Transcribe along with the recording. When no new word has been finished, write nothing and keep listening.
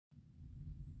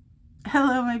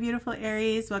Hello, my beautiful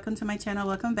Aries. Welcome to my channel.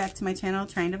 Welcome back to my channel,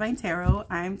 Trying Divine Tarot.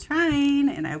 I'm Trying,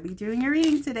 and I'll be doing your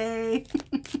reading today.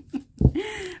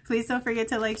 Please don't forget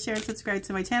to like, share, and subscribe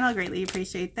to my channel. I greatly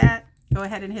appreciate that. Go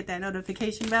ahead and hit that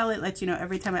notification bell. It lets you know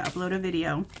every time I upload a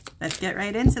video. Let's get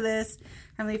right into this.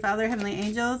 Heavenly Father, Heavenly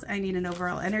Angels, I need an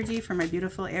overall energy for my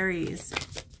beautiful Aries.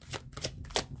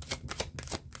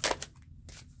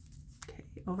 Okay,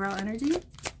 overall energy.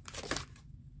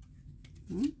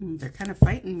 They're kind of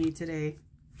fighting me today.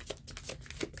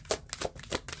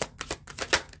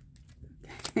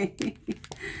 Okay.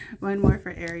 One more for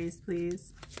Aries,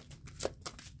 please.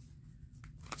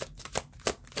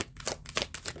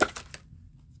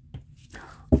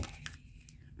 Okay.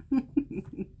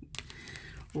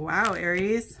 Wow,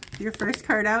 Aries, your first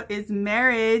card out is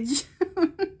marriage.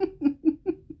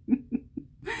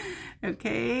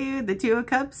 Okay, the Two of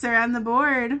Cups are on the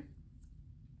board.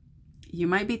 You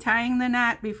might be tying the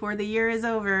knot before the year is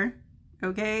over,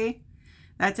 okay?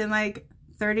 That's in like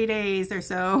 30 days or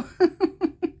so.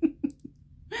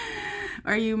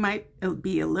 Or you might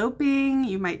be eloping,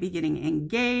 you might be getting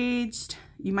engaged,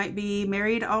 you might be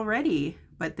married already,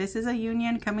 but this is a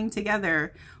union coming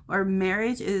together. Or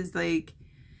marriage is like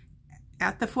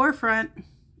at the forefront.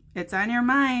 It's on your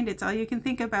mind. It's all you can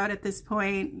think about at this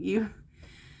point. You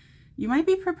might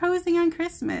be proposing on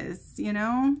Christmas, you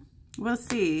know? We'll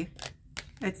see.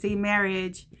 Let's see,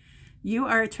 marriage. You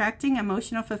are attracting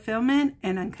emotional fulfillment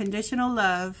and unconditional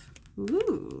love.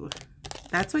 Ooh,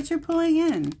 that's what you're pulling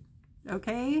in,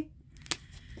 okay?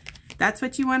 That's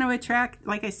what you want to attract.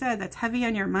 Like I said, that's heavy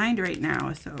on your mind right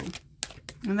now. So,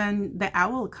 and then the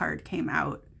owl card came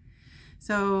out.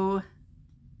 So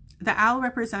the owl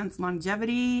represents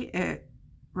longevity. It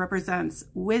represents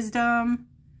wisdom.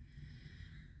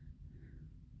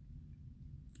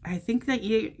 I think that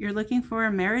you're looking for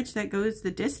a marriage that goes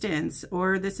the distance,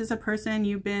 or this is a person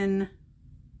you've been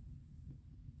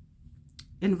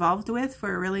involved with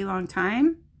for a really long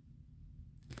time.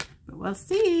 But we'll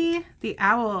see. The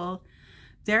owl.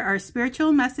 There are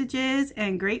spiritual messages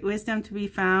and great wisdom to be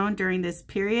found during this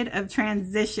period of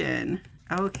transition.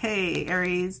 Okay,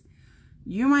 Aries,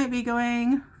 you might be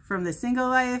going from the single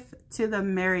life to the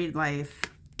married life.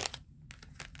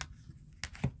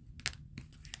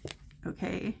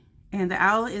 Okay, and the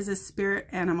owl is a spirit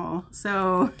animal,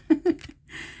 so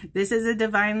this is a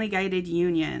divinely guided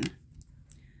union.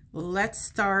 Let's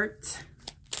start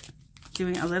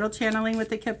doing a little channeling with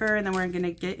the Kipper, and then we're going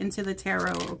to get into the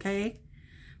tarot, okay?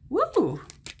 Woo!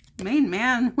 Main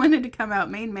man wanted to come out.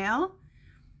 Main male?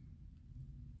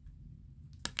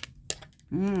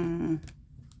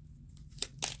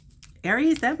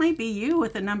 Aries, that might be you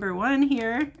with the number 1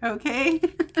 here, okay?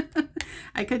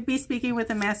 I could be speaking with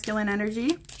a masculine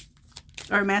energy,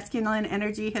 or masculine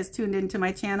energy has tuned into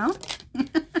my channel.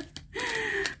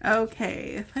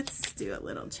 Okay, let's do a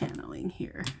little channeling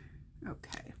here.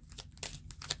 Okay.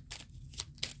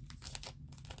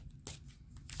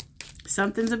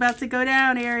 Something's about to go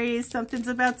down, Aries. Something's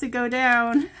about to go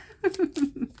down.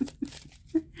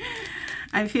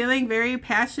 I'm feeling very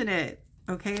passionate,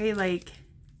 okay? Like,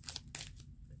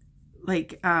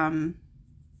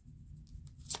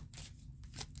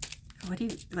 what do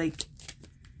you, like,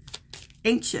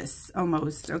 anxious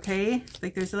almost, okay?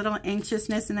 Like there's a little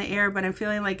anxiousness in the air, but I'm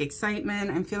feeling like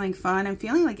excitement. I'm feeling fun. I'm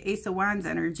feeling like Ace of Wands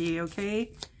energy,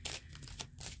 okay?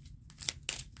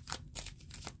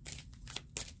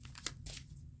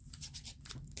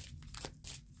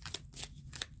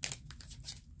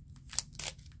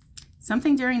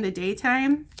 Something during the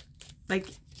daytime, like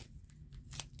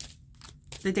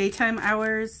the daytime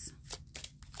hours.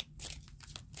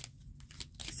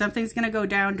 Something's going to go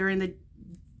down during the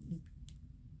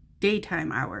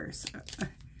daytime hours.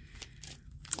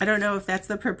 I don't know if that's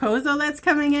the proposal that's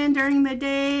coming in during the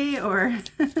day, or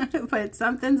but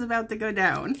something's about to go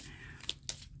down.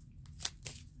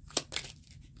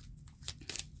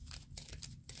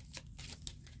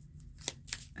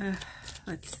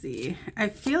 Let's see. I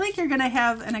feel like you're going to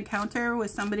have an encounter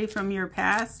with somebody from your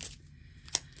past.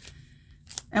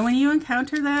 And when you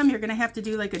encounter them, you're going to have to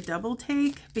do like a double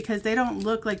take, because they don't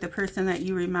look like the person that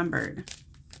you remembered.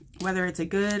 Whether it's a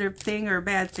good thing or a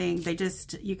bad thing, they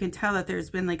just, you can tell that there's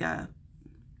been like a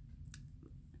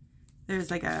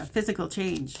physical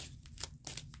change.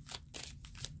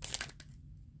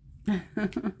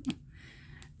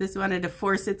 This wanted to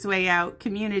force its way out.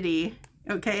 Community.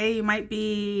 Okay, you might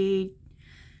be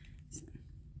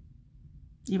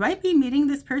meeting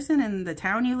this person in the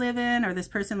town you live in, or this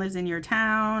person lives in your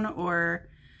town, or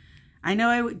I know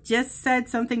I just said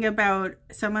something about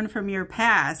someone from your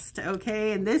past,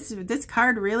 okay? And this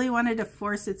card really wanted to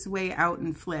force its way out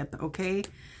and flip, okay?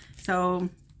 So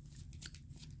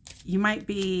You might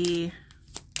be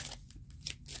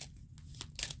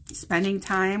spending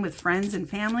time with friends and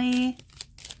family.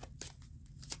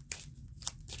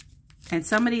 And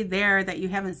somebody there that you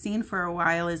haven't seen for a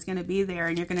while is going to be there,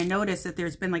 and you're going to notice that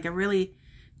there's been like a really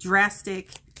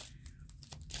drastic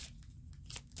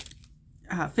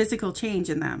physical change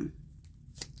in them.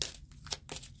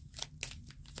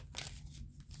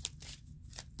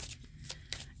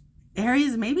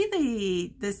 Aries,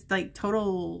 maybe this like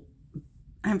total,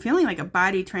 I'm feeling like a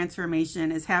body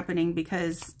transformation is happening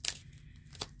because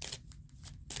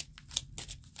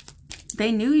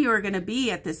they knew you were going to be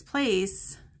at this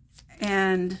place,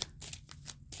 and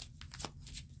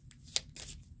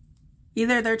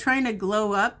either they're trying to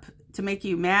glow up to make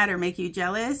you mad or make you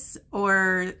jealous,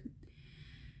 or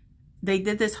they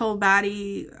did this whole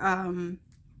body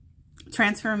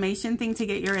transformation thing to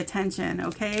get your attention,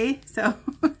 okay? So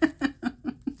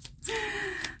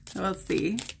we'll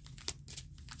see.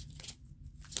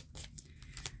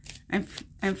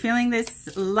 I'm feeling this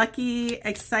lucky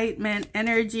excitement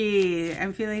energy.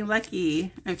 I'm feeling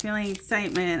lucky. I'm feeling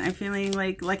excitement. I'm feeling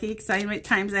like lucky excitement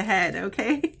times ahead,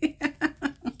 okay?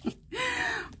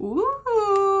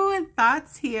 Woo,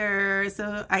 thoughts here.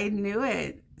 So I knew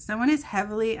it. Someone is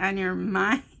heavily on your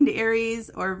mind,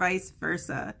 Aries, or vice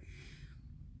versa.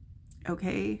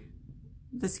 Okay?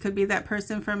 This could be that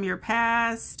person from your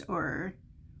past, or,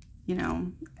 you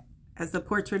know, as the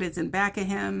portrait is in back of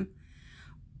him.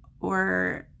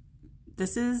 Or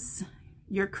this is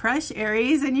your crush,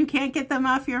 Aries, and you can't get them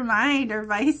off your mind, or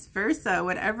vice versa.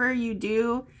 Whatever you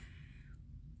do,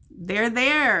 they're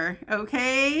there,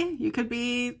 okay? You could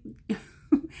be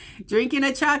drinking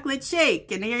a chocolate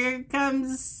shake, and here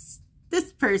comes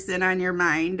this person on your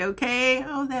mind, okay?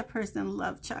 Oh, that person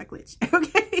loved chocolate shake,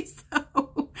 okay?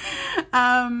 So,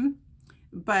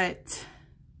 but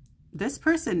this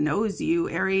person knows you,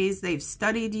 Aries. They've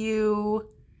studied you.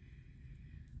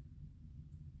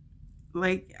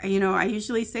 Like, you know, I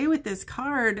usually say with this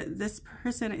card, this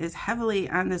person is heavily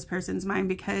on this person's mind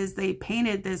because they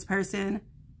painted this person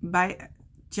by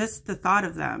just the thought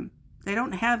of them. They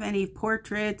don't have any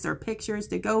portraits or pictures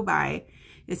to go by.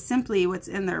 It's simply what's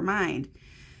in their mind.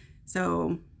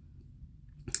 So,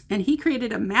 and he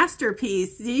created a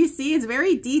masterpiece. You see, it's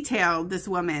very detailed, this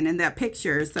woman in that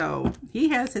picture. So he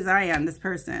has his eye on this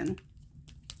person.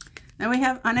 Then we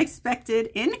have unexpected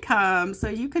income. So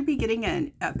you could be getting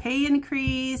a pay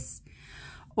increase,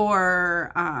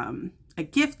 or a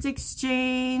gift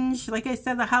exchange. Like I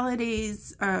said, the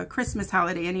holidays, Christmas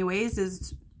holiday anyways,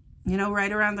 is, you know,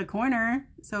 right around the corner.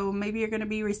 So maybe you're going to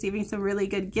be receiving some really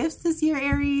good gifts this year,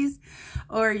 Aries,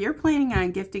 or you're planning on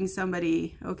gifting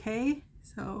somebody, okay?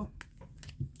 So,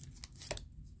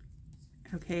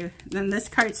 okay, then this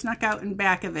card snuck out in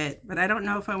back of it, but I don't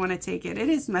know if I want to take it. It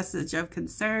is message of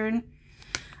concern.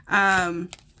 You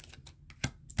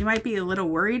might be a little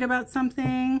worried about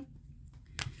something.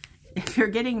 If you're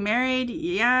getting married,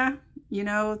 yeah, you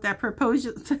know, that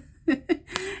proposal,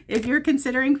 if you're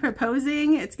considering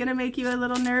proposing, it's going to make you a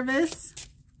little nervous.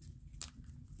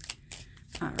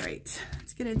 All right,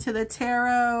 let's get into the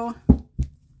tarot.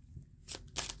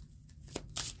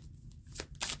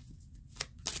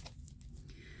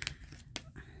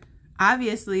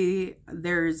 Obviously,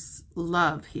 there's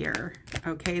love here,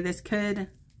 okay? This could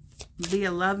be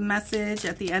a love message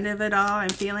at the end of it all, I'm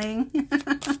feeling.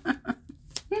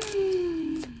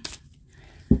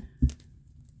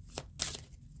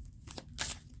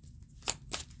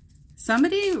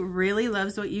 Somebody really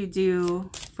loves what you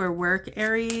do for work,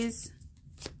 Aries.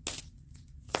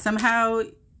 Somehow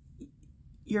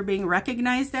you're being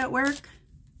recognized at work,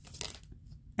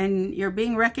 and you're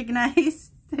being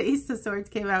recognized. The Ace of Swords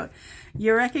came out.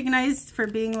 You're recognized for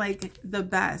being like the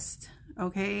best,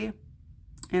 okay?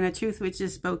 And a truth which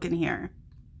is spoken here.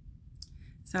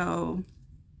 So,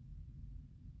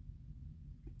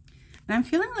 and I'm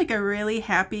feeling like a really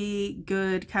happy,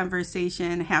 good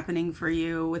conversation happening for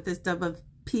you with this dove of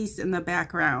peace in the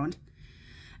background.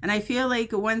 And I feel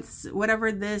like once whatever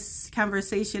this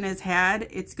conversation has had,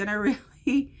 it's going to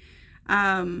really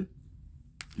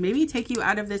maybe take you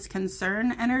out of this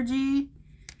concern energy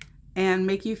and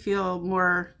make you feel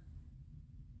more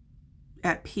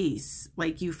at peace.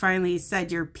 Like you finally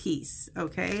said your piece,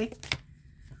 okay?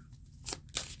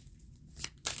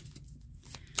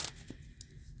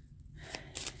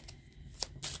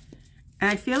 And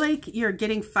I feel like you're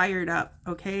getting fired up,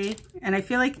 okay? And I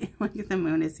feel like, look at the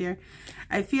moon is here.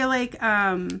 I feel like,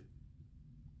 I'm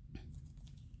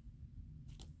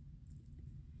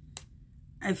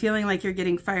feeling like you're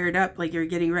getting fired up, like you're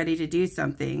getting ready to do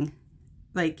something.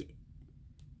 Like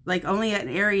only an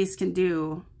Aries can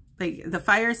do. Like the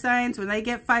fire signs, when they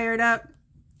get fired up,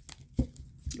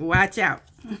 Watch out.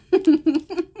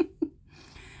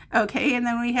 Okay, and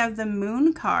then we have the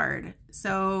Moon card.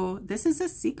 So this is a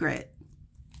secret.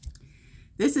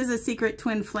 This is a secret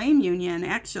twin flame union,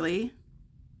 actually.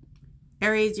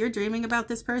 Aries, you're dreaming about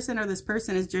this person, or this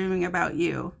person is dreaming about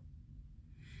you.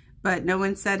 But no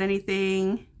one said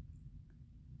anything.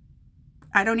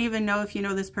 I don't even know if you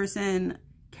know this person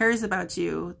cares about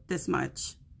you this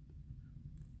much.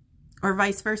 Or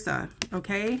vice versa,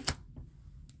 okay?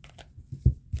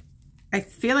 I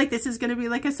feel like this is going to be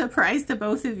like a surprise to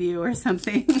both of you or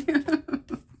something.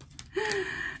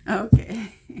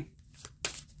 Okay.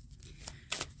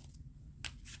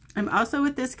 I'm also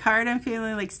with this card, I'm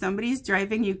feeling like somebody's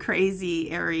driving you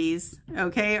crazy, Aries.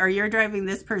 Okay? Or you're driving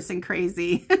this person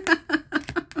crazy.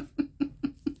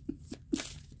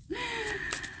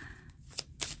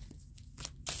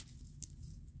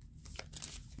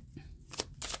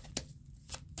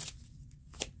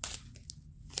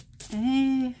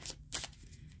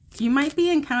 You might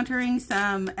be encountering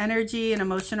some energy and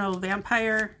emotional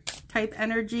vampire type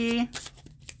energy.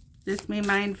 Just be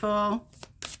mindful.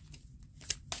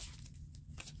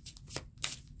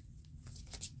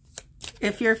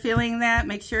 If you're feeling that,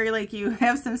 make sure like you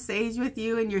have some sage with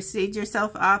you and you sage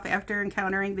yourself off after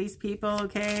encountering these people,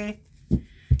 okay?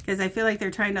 Because I feel like they're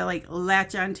trying to like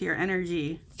latch onto your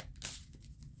energy.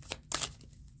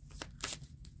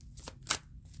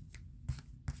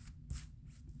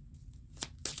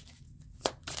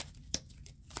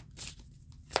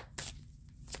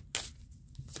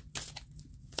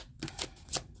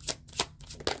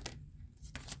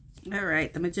 All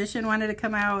right, the Magician wanted to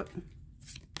come out.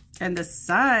 And the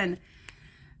Sun.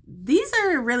 These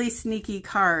are really sneaky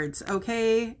cards,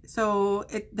 okay? So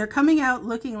they're coming out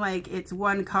looking like it's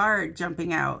one card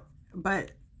jumping out.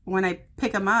 But when I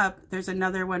pick them up, there's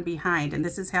another one behind. And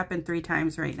this has happened 3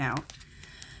 times right now.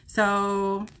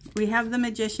 So we have the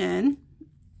Magician,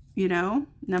 you know,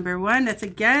 number 1. That's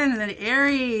again an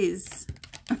Aries.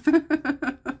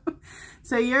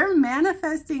 So you're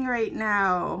manifesting right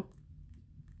now.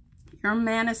 You're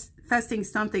manifesting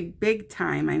something big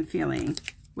time, I'm feeling.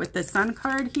 With the Sun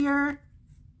card here.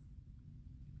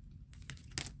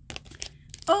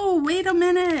 Oh, wait a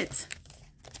minute.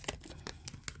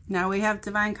 Now we have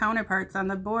divine counterparts on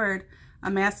the board.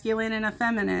 A masculine and a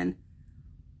feminine.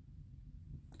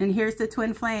 And here's the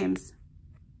twin flames.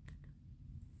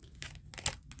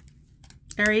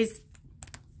 Aries.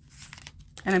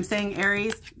 And I'm saying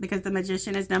Aries because the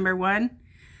Magician is number 1.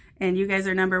 And you guys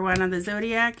are number 1 on the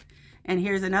Zodiac. And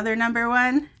here's another number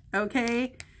 1,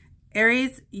 okay?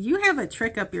 Aries, you have a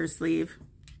trick up your sleeve.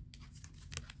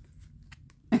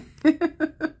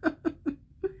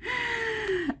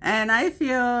 And I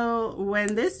feel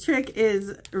when this trick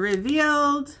is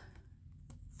revealed,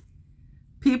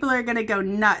 people are going to go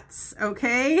nuts,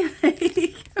 okay?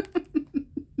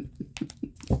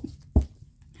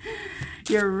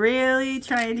 You're really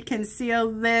trying to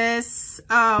conceal this.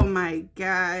 Oh my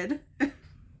God.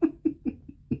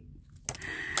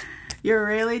 You're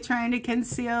really trying to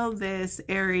conceal this,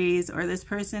 Aries, or this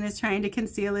person is trying to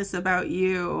conceal this about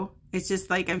you. It's just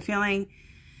like I'm feeling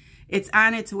it's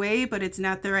on its way, but it's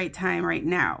not the right time right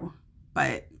now.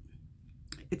 But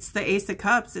it's the Ace of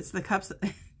Cups. It's the cups.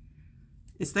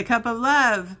 It's the cup of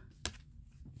love.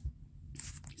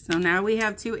 So now we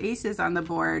have 2 aces on the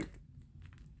board.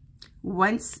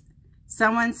 Once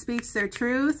someone speaks their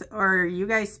truth, or you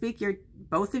guys speak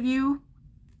both of you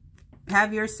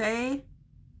have your say,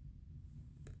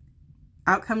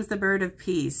 out comes the bird of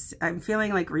peace. I'm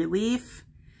feeling like relief.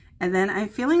 And then I'm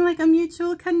feeling like a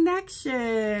mutual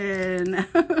connection.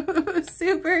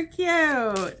 Super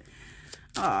cute.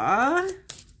 Aw.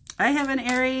 I have an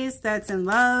Aries that's in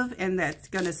love and that's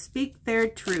going to speak their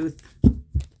truth.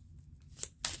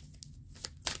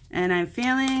 And I'm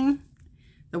feeling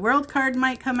the World card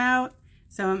might come out.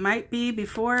 So it might be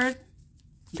before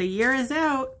the year is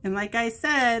out. And like I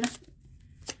said,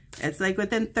 it's like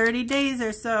within 30 days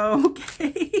or so.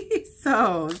 Okay.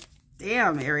 So,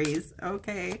 damn, Aries.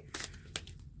 Okay.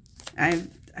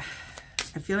 I'm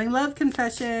feeling love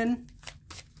confession.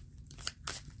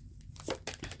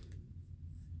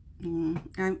 I'm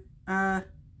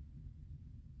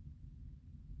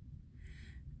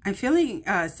feeling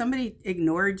somebody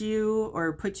ignored you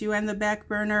or put you on the back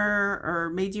burner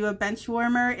or made you a bench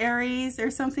warmer, Aries,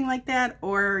 or something like that.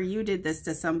 Or you did this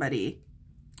to somebody.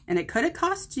 And it could have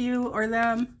cost you or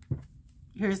them.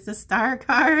 Here's the Star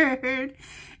card.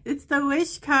 It's the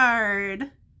Wish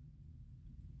card.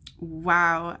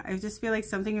 Wow. I just feel like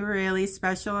something really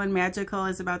special and magical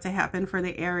is about to happen for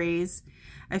the Aries.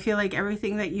 I feel like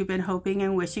everything that you've been hoping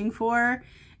and wishing for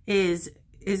is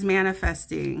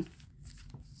manifesting.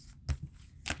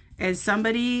 is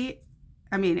somebody,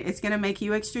 I mean, it's going to make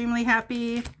you extremely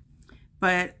happy,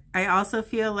 but I also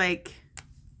feel like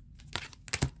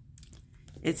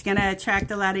it's going to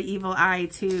attract a lot of evil eye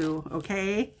too,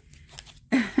 okay?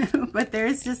 But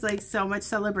there's just like so much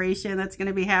celebration that's going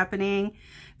to be happening.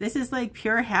 This is like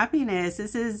pure happiness.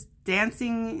 This is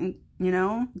dancing, you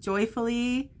know,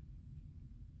 joyfully,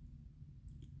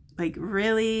 like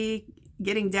really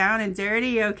getting down and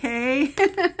dirty, okay?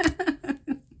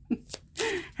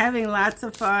 Having lots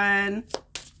of fun.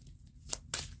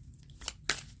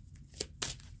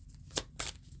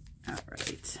 All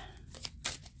right.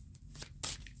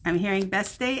 I'm hearing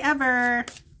best day ever.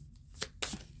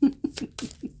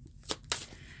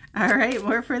 All right,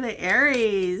 more for the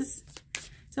Aries.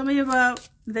 Tell me about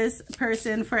this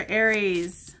person for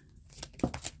Aries.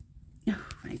 Oh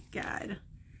my God.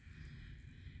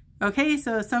 Okay,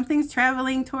 so something's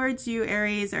traveling towards you,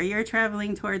 Aries, or you're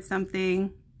traveling towards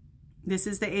something. This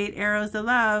is the 8 arrows of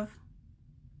love.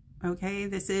 Okay,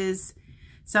 this is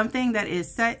something that is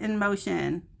set in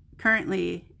motion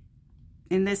currently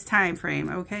in this time frame.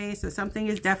 Okay, so something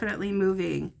is definitely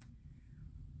moving.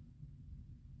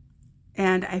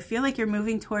 And I feel like you're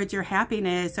moving towards your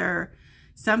happiness or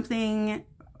something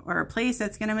or a place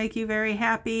that's going to make you very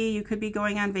happy. You could be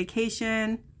going on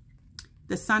vacation.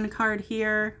 The Sun card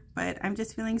here, but I'm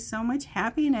just feeling so much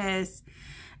happiness.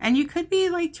 And you could be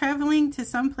like traveling to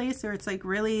some place where it's like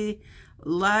really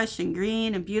lush and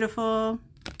green and beautiful.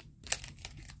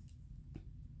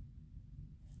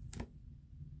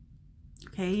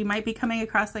 Okay, you might be coming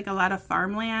across like a lot of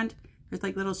farmland. There's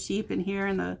like little sheep in here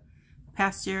in the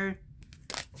pasture.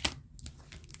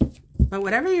 But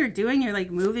whatever you're doing, you're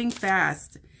like moving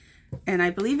fast. And I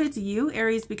believe it's you,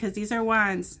 Aries, because these are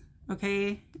wands,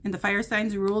 okay? And the fire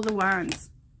signs rule the wands.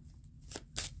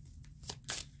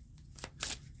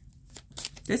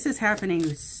 This is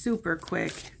happening super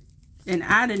quick and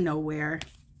out of nowhere.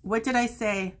 What did I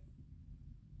say?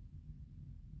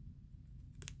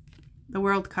 The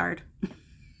World card.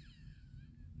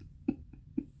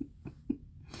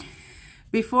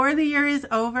 Before the year is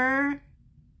over,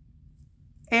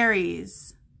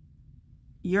 Aries,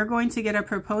 you're going to get a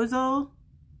proposal.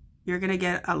 You're going to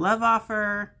get a love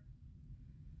offer.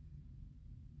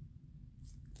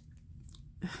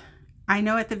 I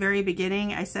know at the very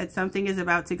beginning I said something is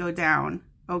about to go down.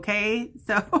 Okay,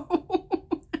 so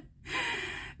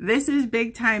this is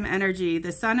big time energy.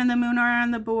 The Sun and the Moon are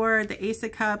on the board. The Ace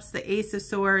of Cups, the Ace of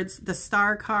Swords, the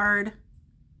Star card.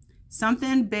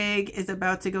 Something big is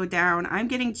about to go down. I'm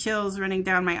getting chills running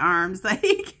down my arms.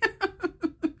 Like,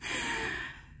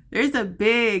 there's a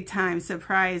big time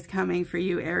surprise coming for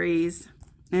you, Aries.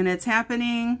 And it's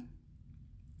happening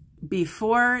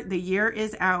before the year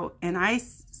is out. And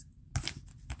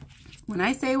when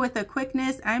I say with a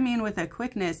quickness, I mean with a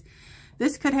quickness.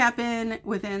 This could happen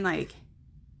within like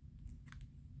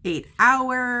 8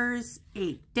 hours,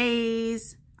 8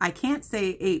 days. I can't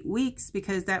say 8 weeks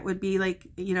because that would be like,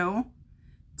 you know,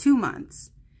 2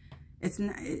 months. It's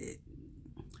not,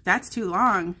 that's too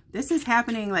long. This is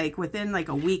happening like within like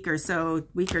a week or so,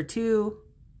 week or two.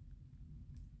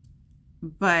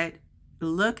 But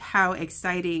look how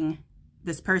exciting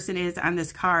this person is on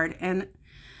this card. And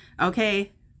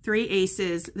okay, 3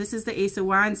 aces. This is the Ace of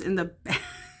Wands in the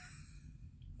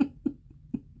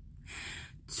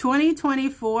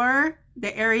 2024.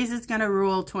 The Aries is going to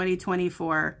rule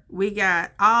 2024. We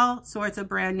got all sorts of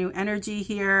brand new energy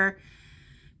here.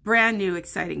 Brand new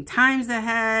exciting times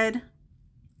ahead.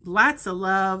 Lots of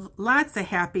love, lots of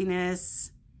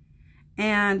happiness.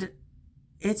 And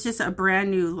it's just a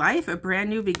brand new life, a brand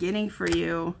new beginning for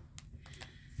you.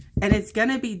 And it's going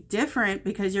to be different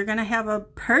because you're going to have a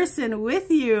person with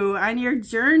you on your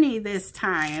journey this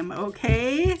time,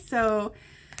 okay? So,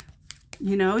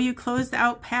 you know, you closed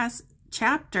out past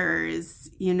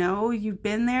chapters, you know, you've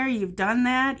been there, you've done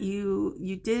that,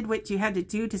 you did what you had to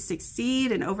do to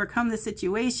succeed and overcome the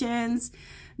situations.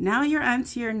 Now you're on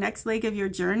to your next leg of your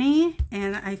journey,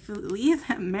 and I believe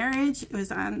that marriage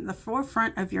was on the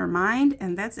forefront of your mind,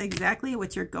 and that's exactly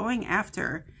what you're going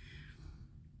after.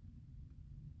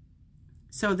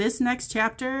 So this next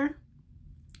chapter,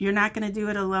 you're not going to do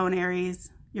it alone,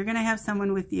 Aries. You're going to have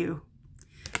someone with you.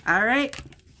 All right,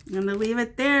 I'm going to leave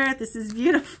it there. This is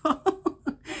beautiful.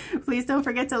 Please don't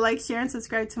forget to like, share, and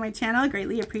subscribe to my channel. I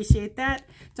greatly appreciate that.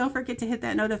 Don't forget to hit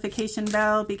that notification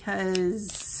bell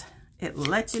because it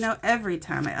lets you know every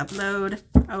time I upload.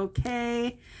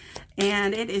 Okay.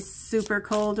 And it is super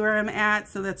cold where I'm at,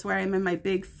 so that's why I'm in my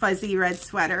big fuzzy red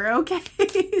sweater. Okay.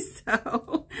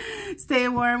 So stay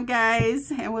warm,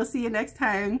 guys, and we'll see you next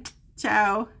time.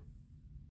 Ciao.